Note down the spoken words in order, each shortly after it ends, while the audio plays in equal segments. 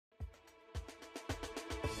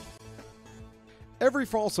Every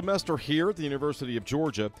fall semester here at the University of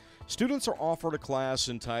Georgia, students are offered a class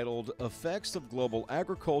entitled Effects of Global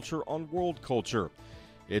Agriculture on World Culture.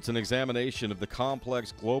 It's an examination of the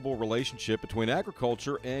complex global relationship between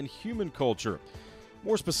agriculture and human culture.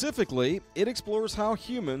 More specifically, it explores how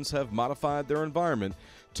humans have modified their environment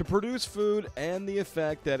to produce food and the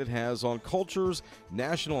effect that it has on cultures,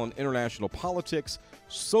 national and international politics,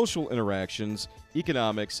 social interactions,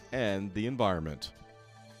 economics, and the environment.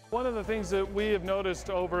 One of the things that we have noticed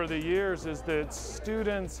over the years is that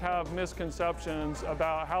students have misconceptions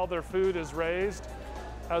about how their food is raised,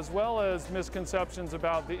 as well as misconceptions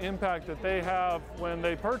about the impact that they have when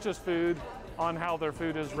they purchase food on how their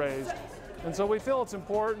food is raised. And so we feel it's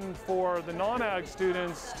important for the non-ag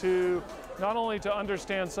students to not only to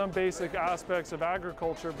understand some basic aspects of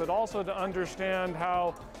agriculture, but also to understand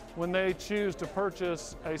how when they choose to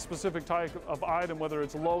purchase a specific type of item, whether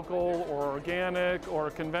it's local or organic or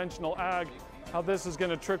conventional ag, how this is going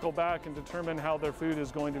to trickle back and determine how their food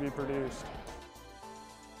is going to be produced.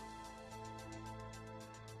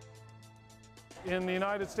 In the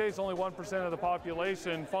United States, only 1% of the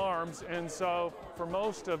population farms, and so for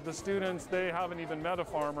most of the students, they haven't even met a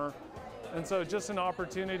farmer. And so just an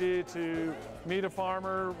opportunity to meet a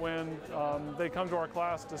farmer when they come to our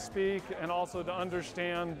class to speak, and also to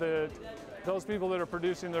understand that those people that are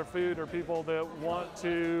producing their food are people that want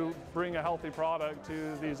to bring a healthy product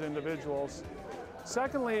to these individuals.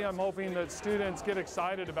 Secondly, I'm hoping that students get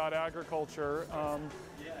excited about agriculture,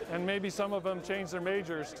 and maybe some of them change their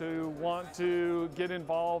majors to want to get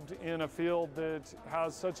involved in a field that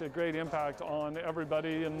has such a great impact on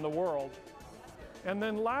everybody in the world. And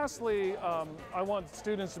then lastly, I want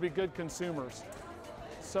students to be good consumers,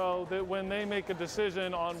 so that when they make a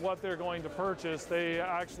decision on what they're going to purchase, they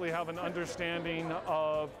actually have an understanding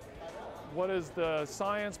of what is the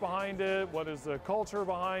science behind it, what is the culture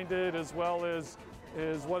behind it, as well as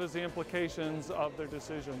what is the implications of their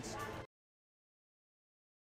decisions.